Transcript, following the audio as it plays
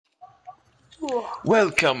Ooh.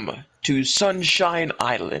 Welcome to Sunshine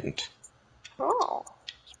Island. Oh,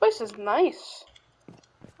 this place is nice.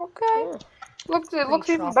 Okay. Yeah, It looks pretty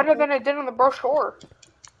even better tropical. than it did in the brochure.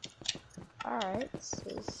 Alright, this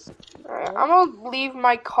is Alright, cool. I'm gonna leave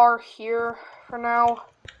my car here for now.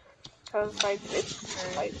 Because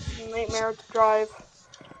it's a nightmare to drive.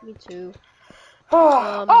 Me too.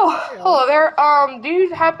 Hello there. Do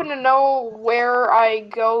you happen to know where I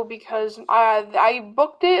go? Because I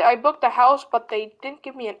booked it. I booked a house, but they didn't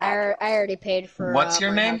give me an address. I already paid for What's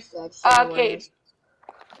your my name? house, so I just don't know where it Kate. is.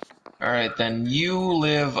 Alright, then you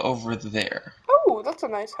live over there. Oh, that's a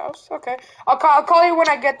nice house. Okay, I'll call you when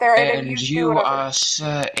I get there, and then And you do you whatever. are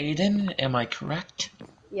Sir Aiden, am I correct?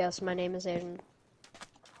 Yes, my name is Aiden.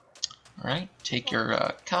 Alright, take your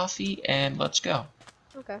coffee and let's go.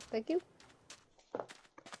 Okay, thank you.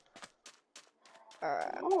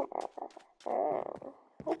 Alright.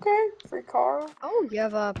 Okay, free car. Oh, you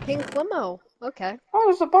have a pink limo. Okay. Oh,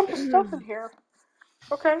 there's a bunch of stuff in here.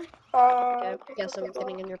 Okay. Okay, guess I'm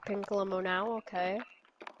getting in your pink limo now. Okay.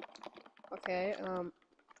 Okay,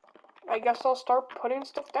 I guess I'll start putting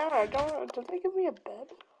stuff down. I don't. Did they give me a bed?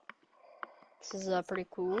 this is pretty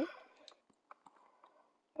cool. I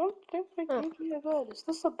don't think they gave me a bed. Is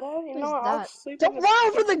this a bed? You What know is what? I'll that? sleep Don't in run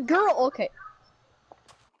over the girl! Okay.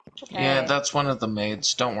 Yeah, Okay. that's one of the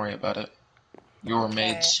maids. Don't worry about it. Your Okay.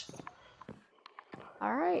 maids.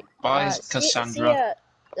 Alright. Bye, See Cassandra.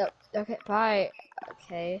 ya. Okay, bye.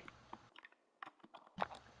 Okay.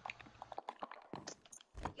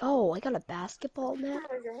 Oh, I got a basketball net.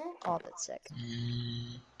 There we go. Oh, that's sick.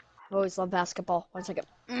 Mm, I always love basketball. 1 second.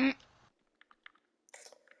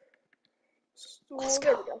 Let's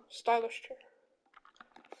There go. we go. Stylish chair.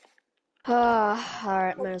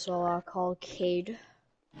 Alright, might as well call Cade.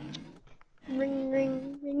 Ring,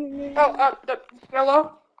 ring, ring, ring. Oh,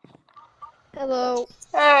 hello? Hello.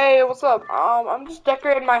 Hey, what's up? I'm just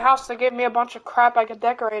decorating my house. They gave me a bunch of crap I could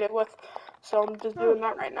decorate it with, so I'm just doing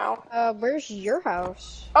that right now. Where's your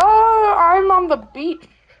house? I'm on the beach.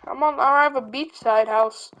 I have a beachside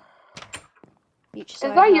house. Beachside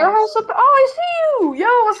Is that your house up there? Oh, I see you! Yo,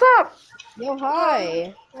 what's up? Yo,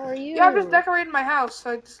 hi. How are you? Yeah, I'm just decorating my house.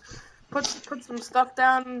 I just put some stuff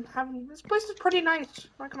down. And this place is pretty nice.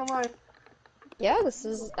 Not gonna lie. Yeah, this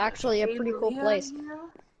is actually a pretty cool place.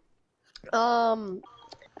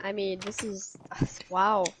 I mean, this is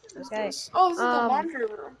wow. Okay. Oh, this is the laundry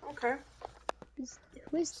room. Okay. Who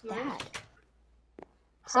is Nice. that?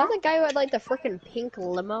 Is Huh? that the guy who had like the freaking pink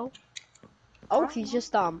limo? Oh, Huh? he's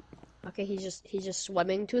just okay, he's just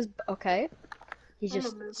swimming to his okay. He's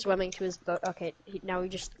just swimming to his boat. Okay, now he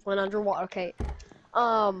just went underwater. Okay.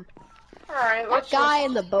 Alright, That guy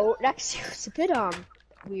in the boat next to you is a bit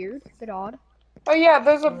weird, a bit odd. Oh yeah,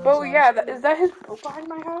 there's a boat. Yeah, is that his boat behind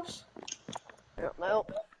my house? I don't know.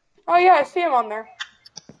 Oh yeah, I see him on there.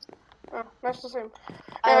 Oh, nice to see him.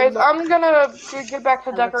 Anyways, I'm gonna get back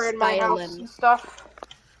to decorating my house and stuff.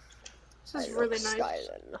 This is really nice.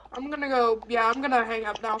 I'm gonna go. Yeah, I'm gonna hang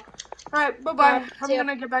up now. Alright, bye bye. I'm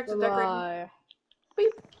gonna get back to decorating.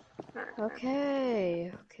 Beep.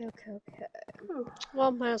 Okay.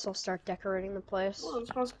 Well, might as well start decorating the place. Oh,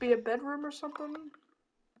 this must be a bedroom or something.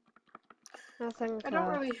 I think I don't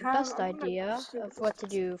really the have. best idea of what to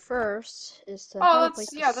do first is to Oh, have a place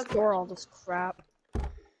to store all this crap.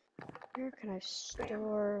 Where can I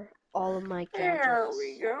store all of my gadgets? There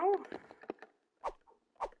we go.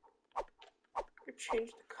 Change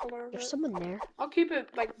the color of There's it. someone there. I'll keep it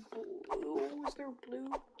like blue. Is there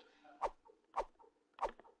blue?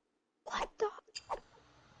 What the?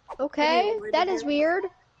 Okay, that is weird.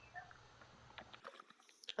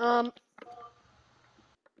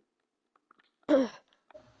 Can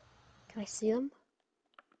I see them?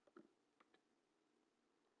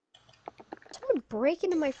 Someone break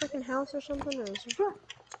into my freaking house or something? Or is there...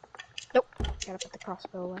 Nope. Gotta put the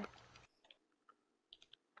crossbow away.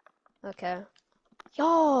 Okay.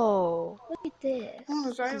 Yo! Look at this.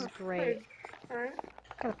 This is great. Alright.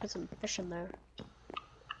 Gotta put some fish in there.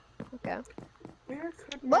 Okay.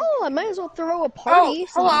 Well, I might as well throw a party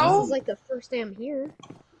since hello. this is like the first day I'm here.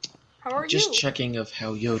 How are you? just checking of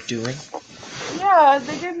how you're doing. Yeah,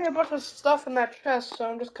 they gave me a bunch of stuff in that chest, so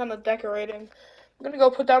I'm just kind of decorating. I'm gonna go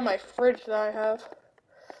put down my fridge that I have.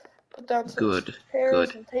 Put down some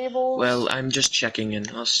chairs and tables. Well, I'm just checking in.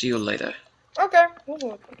 I'll see you later. Okay. Ooh, they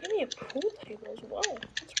gave me a pool table as well.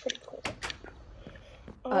 That's pretty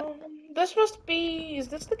cool. This must be. Is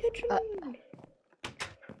this the kitchen?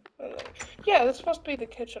 Yeah, this must be the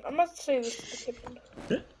kitchen. I must say this is the kitchen.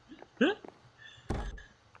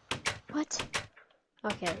 What?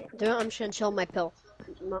 Okay, I'm just gonna chill my pill.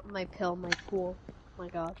 My pool. My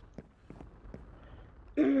god.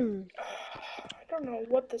 don't know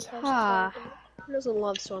what this house is Ah, like. who doesn't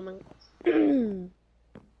love swimming? I can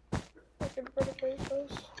renovate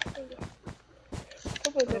those.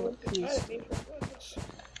 Hopefully they Oh, won't be please. mad at me for doing this.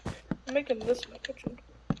 I'm making this my kitchen.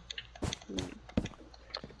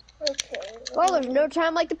 Okay. Well, there's no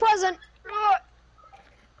time like the present.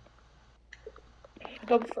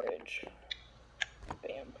 Dub fridge.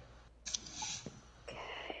 Bam.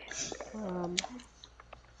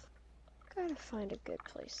 Gotta find a good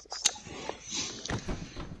place to sit.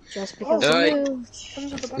 Just because Oh. I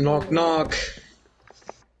moved. Knock, knock.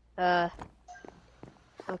 Oh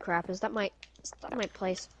crap! Is that my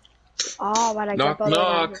place? Oh, why'd I Knock, jump all the way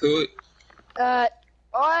down knock. here?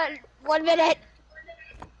 One minute.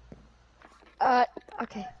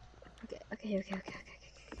 Okay.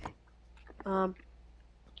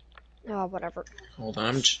 Oh, whatever. Hold on,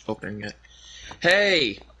 I'm just opening it.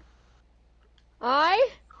 Hey!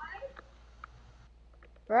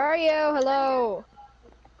 Where are you? Hello?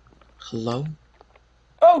 Hello?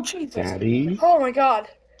 Oh, Jesus. Daddy? Oh, my God.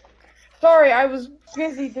 Sorry, I was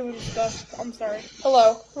busy doing stuff. I'm sorry.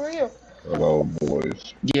 Hello. Who are you? Hello,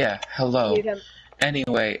 boys. Yeah, hello. Mute him.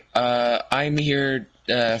 Anyway, I'm here,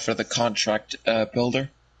 for the contract, builder.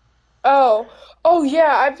 Oh,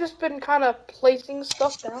 yeah, I've just been kind of placing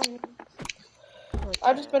stuff down.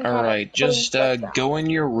 I've just been kind of Alright, just, go in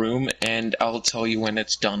your room, and I'll tell you when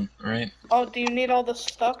it's done, alright? Oh, do you need all the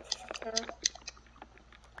stuff? Or...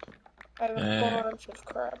 I have a bunch of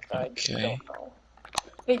crap that okay. I don't know.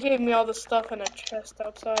 They gave me all the stuff in a chest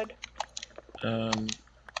outside.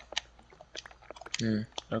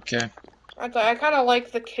 Okay. I kind of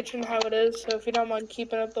like the kitchen how it is, so if you don't mind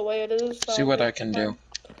keeping it the way it is. See what I can do.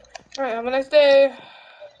 Alright, have a nice day.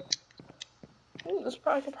 Ooh,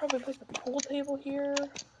 I could probably place a pool table here.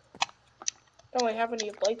 Don't really have any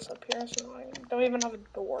lights up here, so I don't even have a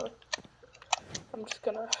door. I'm just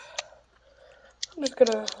gonna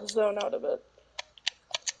zone out a bit.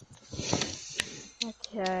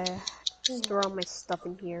 Okay. Store all my stuff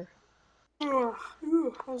in here. Ooh,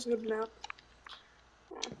 that was a good nap.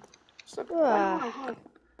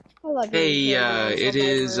 Hey, it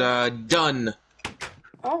is, done.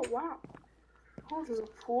 Oh, wow. Oh, there's a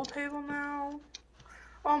pool table now.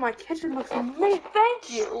 Oh, my kitchen looks amazing.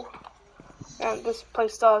 Thank you. And this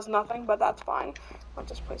place still has nothing, but that's fine. I'll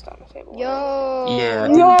just place down the table. Yo! Yeah,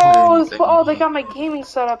 Oh, they got my gaming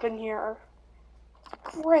setup in here.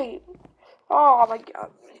 Great. Oh my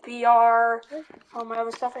God. VR. All my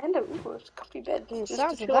other stuff. And it's a comfy bed.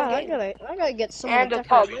 Sounds like that. I gotta get some and of a the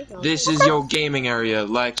tub. This is your gaming area,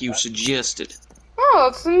 like you suggested.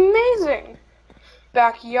 Oh, it's amazing.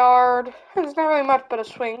 Backyard. There's not really much but a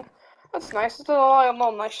swing. That's nice. It's a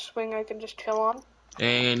little nice swing I can just chill on.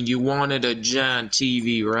 And you wanted a giant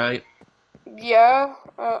TV, right? Yeah.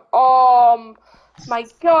 My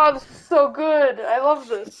God, this is so good. I love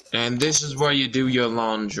this. And this is where you do your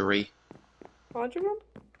laundry. Laundry room?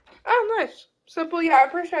 Oh, nice. Simple. Yeah, I'm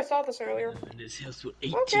pretty sure I saw this earlier. In this house for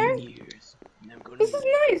 18 years. Never gonna This is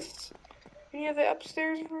leave. nice. We have the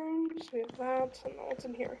upstairs rooms. We have that. And what's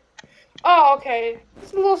in here? Oh, okay. This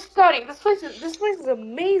is a little study. This place is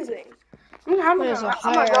amazing. I'm gonna go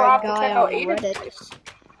out to check out Aiden's place.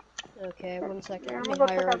 Okay, one second. Yeah, Let I'm me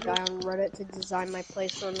gonna hire a check out guy on Reddit to design my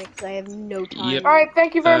place for me because I have no time. Yep. Alright,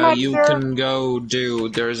 thank you very much, You sir. can go do.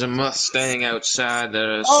 There's a Mustang outside that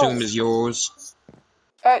I assume is yours.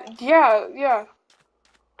 Yeah.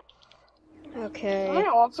 Okay.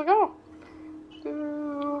 Alright, let's go.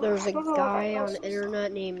 There's a guy on the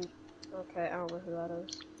internet named... Okay, I don't know who that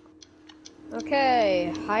is.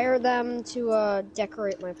 Okay, hire them to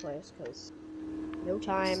decorate my place because no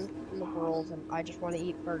time in the world and I just want to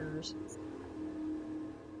eat burgers.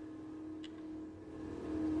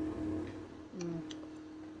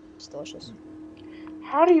 It's delicious.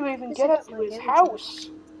 How do you even get up to his house?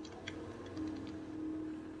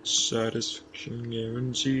 Satisfaction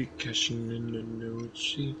guarantee, cashing in the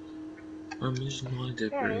notes. I'm just not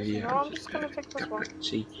that pretty. I'm just gonna take this one.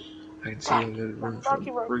 See, I can see a little room for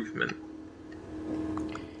improvement.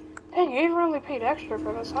 Dang, you even really paid extra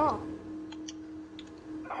for this, huh?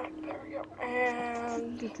 Alright, there we go.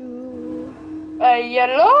 And...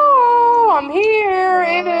 hello! I'm here,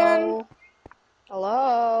 Aiden!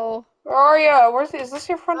 Hello? Where are ya? Is this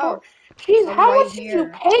your front door? Jeez, how much did you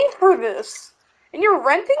pay for this? And you're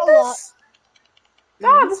renting this?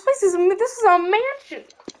 God, this is a mansion!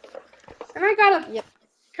 And I got a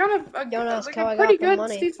a pretty good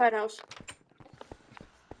seaside house.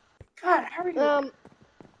 God, how are you?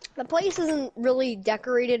 The place isn't really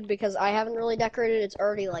decorated because I haven't really decorated. It's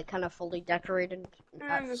already like kind of fully decorated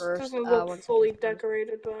at first. Doesn't look fully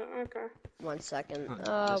decorated, but okay. One second.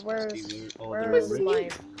 Where's my?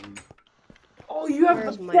 Oh, Oh, you have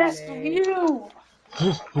Where's the my best maid? view!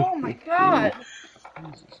 Oh my god!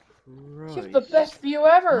 Jesus You Christ. have the best view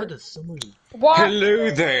How ever! does someone... What? Hello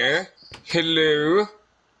there. Hello. Is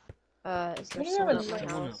there What do you someone have at my in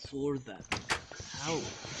Someone house? afford that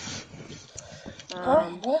house? Huh?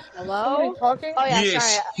 What? Hello? Somebody talking? Oh yeah,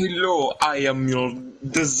 Yes, sorry. hello. I am your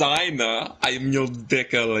designer. I am your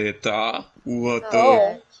decorator. What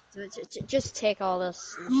Oh. Just take all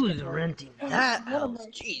this. and Who's shit home. renting Yes, that what am house? I-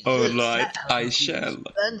 Jesus, Alright, that house I must be shall.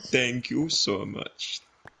 expensive. Thank you so much.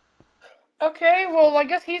 Okay, well, I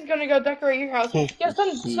guess he's gonna go decorate your house. Yeah,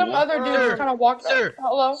 some other dude just Sir, kind of walked up. Sir,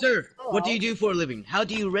 Hello? sir, what do Hello. you do for a living? How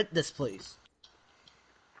do you rent this place?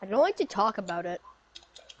 I don't like to talk about it.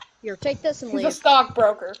 Here, take this and He's a leave.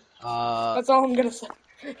 stockbroker. That's all I'm gonna say.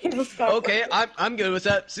 He's a stockbroker. Okay, I'm good with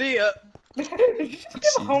that. See ya. Did you just give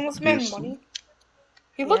a homeless man Yes. money?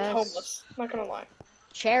 He looked Yes. homeless, not gonna lie.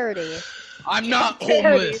 Charity. I'm not Charity.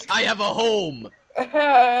 homeless. I have a home.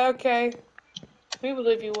 Okay. We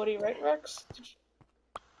believe you, Woody, right, Rex?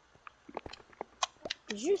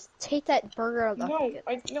 Did you just take that burger out of the No, bucket?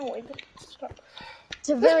 I didn't. Stop. It's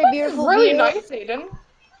a This very place beautiful is really view. nice, Aiden.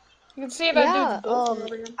 You can see that Yeah, dude's built from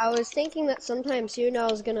over here. I was thinking that sometime soon I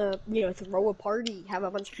was gonna, throw a party, have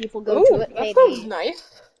a bunch of people go Ooh, to it, that maybe. sounds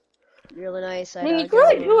nice. Really nice. I mean, you I'd, can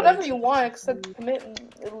really go do whatever make you some- want except commit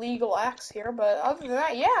illegal acts here, but other than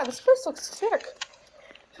that, yeah, this place looks sick.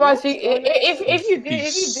 So I see, if you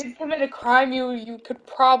did commit a crime, you could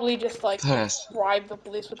probably just like Pass. bribe the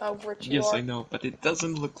police with how rich you Yes, are. I know, but it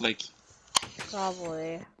doesn't look like.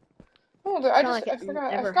 Probably. Oh, Kinda like it I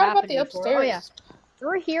never forgot about the happened before. upstairs. Oh yeah.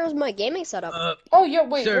 Right here's my gaming setup. Oh yeah,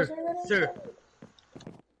 wait. Sir, was there that sir.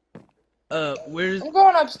 upstairs? Where's... I'm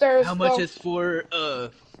going upstairs. How much go. is for,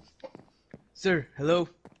 Sir, hello?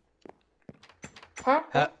 Huh?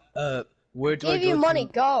 Where do I Give go you money,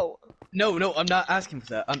 to... go. No, I'm not asking for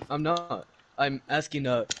that. I'm not. I'm asking,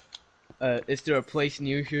 is there a place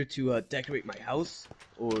near here to, decorate my house?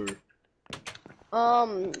 Or...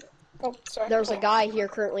 Oh, sorry. There's a guy here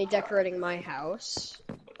currently decorating my house.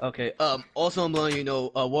 Okay, also I'm letting you know,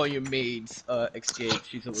 one of your maids, escaped.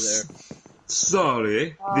 She's over there.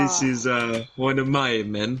 Sorry, this is one of my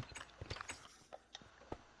men.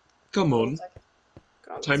 Come on,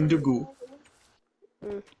 time to go.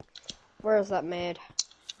 Where is that maid?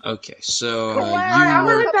 Okay, so I'm you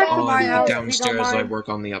really work back to on my the house, if you don't downstairs, I mind. work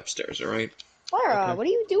on the upstairs, alright? Clara, Okay. what are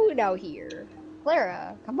you doing out here?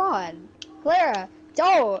 Clara, come on. Clara,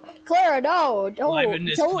 don't. Clara, no. Don't. Liven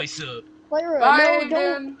this Don't. place up. Clara, Bye, no,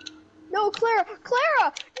 don't. Aiden. No, Clara.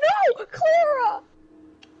 Clara, no, Clara.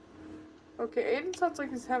 Okay, Aiden sounds like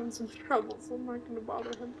he's having some trouble, so I'm not gonna bother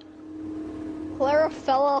him. Clara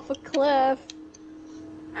fell off a cliff.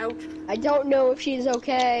 Ouch. I don't know if she's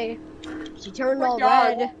okay. She turned Oh my all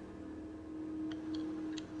God. red.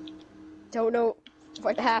 Don't know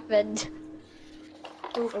what happened.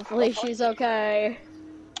 Oof. Hopefully she's okay.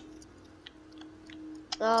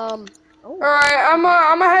 Oh. Alright, I'm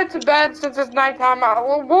gonna head to bed since it's nighttime.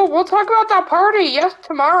 We'll talk about that party, yes,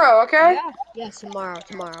 tomorrow, okay? Yeah. Yes, tomorrow.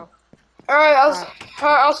 Alright,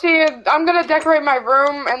 I'll see you. I'm gonna decorate my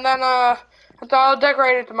room, and then, I'll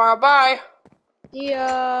decorate it tomorrow. Bye.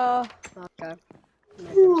 Yeah. Okay.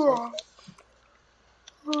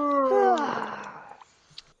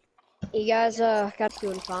 You guys, got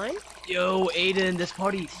doing fine? Yo, Aiden, this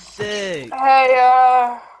party's sick.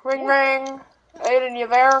 Hey, ring ring. Aiden, you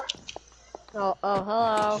there? Oh,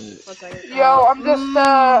 hello. 1 second. Yo, I'm just,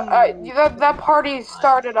 that party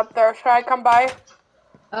started up there. Should I come by?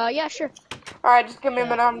 Yeah, sure. Alright, just give me a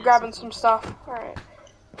minute. I'm grabbing some stuff. Alright.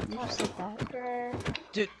 Just like that. Okay.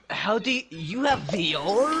 Dude, how do you have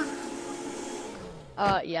VR?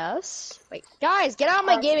 Yes. Wait, guys, get out of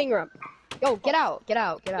my gaming room. Yo, get out.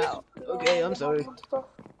 Okay, I'm sorry.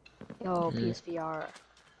 Yo, PSVR.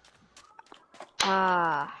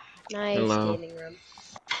 Ah, nice Hello. gaming room.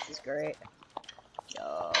 This is great.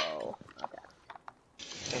 Yo.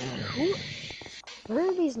 Okay. Where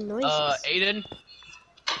are these noises? Aiden?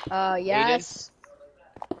 Yes.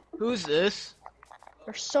 Who's this?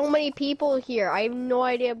 There's so many people here. I have no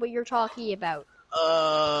idea what you're talking about.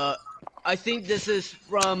 I think this is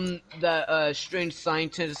from the, strange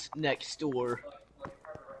scientist next door.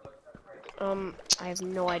 I have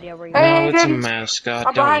no idea where you Hey, No, it's a Aiden. mascot,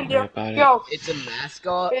 I'm don't behind worry you. about it. Yo, It's a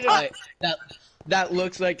mascot? Aiden. That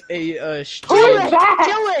looks like a, who is strange...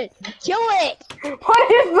 that? Kill it!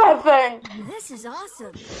 What is that thing? This is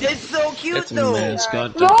awesome. It's so cute, It's a though!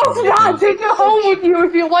 mascot, No, don't it's worry not. about it. Take it home with you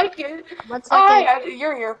if you like it. 1 second. Hi,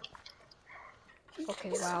 you're here. Okay,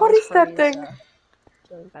 wow. What this is that party thing?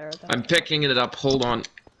 Doing better than I'm picking it up, hold on.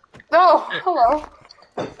 Oh, hello.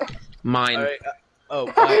 Mine. Alright,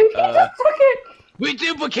 He just took it. We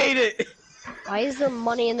duplicate it! Why is there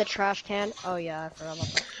money in the trash can? Oh yeah, I forgot about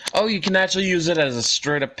that. Oh, you can actually use it as a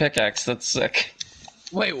straight up pickaxe. That's sick.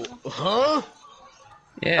 Wait, huh?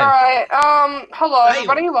 Yeah. Alright, hello Hey.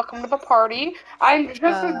 everybody, welcome to the party. I'm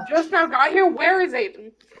just now got here. Where is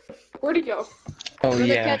Aiden? Where'd he go? Oh In the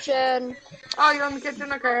yeah. kitchen. Oh, you're in the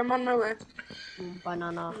kitchen? Okay, I'm on my way.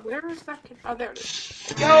 Banana. Where is that kid? Oh, there it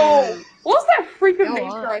is. Yo! What was that freaking Yo,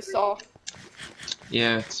 nature I saw?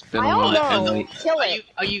 Yeah, it's been I a don't lot. know. And Kill it.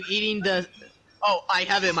 Are you eating the... Oh, I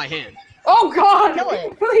have it in my hand. Oh god! Kill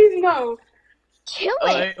it. Please no! Kill it.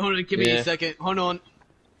 Alright, hold on, give me Yeah. a second. Hold on.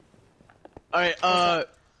 Alright, Keep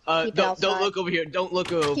it don't outside. look over here. Don't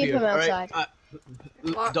look over Keep here. him outside.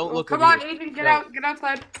 Alright? Don't look Come over on, here. Aiden, get No. out, get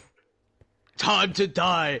outside. Time to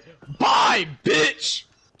die. Bye, bitch!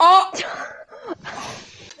 Oh!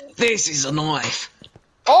 this is a knife.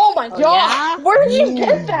 Oh my Oh, god! yeah? Where did you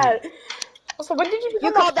get that? Also, when did you become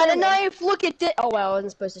You called that a family? knife? Look at it. Oh well, I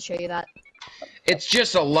wasn't supposed to show you that. It's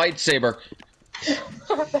just a lightsaber.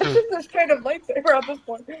 That's just a straight up lightsaber at this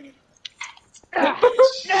point. You have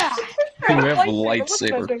a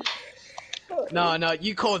lightsaber. No,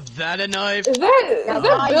 you call that a knife? Is that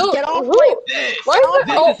Guys, Bill? get off Who? my- This! Why is that?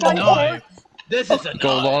 This Oh, is a knife! This is a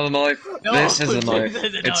Gold knife! on a knife. No, This is a knife. This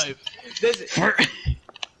is a It's knife. This is, for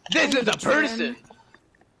this is a person!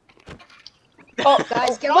 Oh,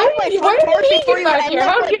 Guys, get why off my did you- front why did porch you before get you back end here? up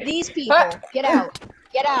How like did you- these people. Get out.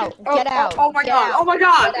 Get out. Oh, Get out. Oh my Get god! out. Oh my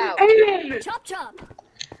god! Get out. Aiden! Chop chop.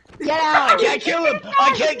 Get I out. can't kill him!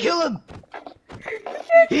 I can't kill him!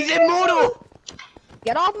 He's immortal!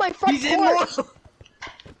 Get off my front He's porch. immortal!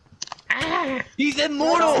 He's Those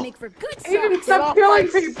immortal! make for good Aiden, sauce. stop off killing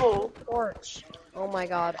my- people! Porch. Oh my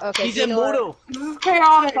god. Okay. He's so you know what? immortal! This is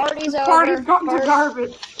chaotic. Party's This party's over. gotten to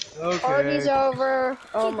garbage. Party's over.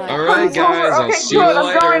 Oh my All god. right, Party's over. guys. I'll Okay, see you good.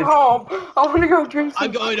 I'm going later. home. I'm gonna go drink some.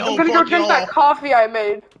 I'm going home, I'm gonna go fuck drink y'all. that coffee I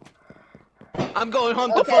made. I'm going home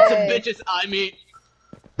to fuck some Okay. bitches I meet.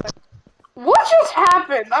 What just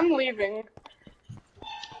happened? I'm leaving.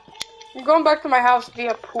 I'm going back to my house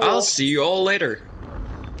via pool. I'll see you all later.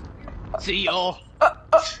 See y'all.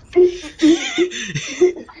 He's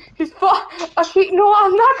okay, no,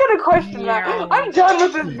 I'm not gonna question that. I'm done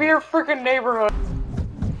with this beer freaking neighborhood.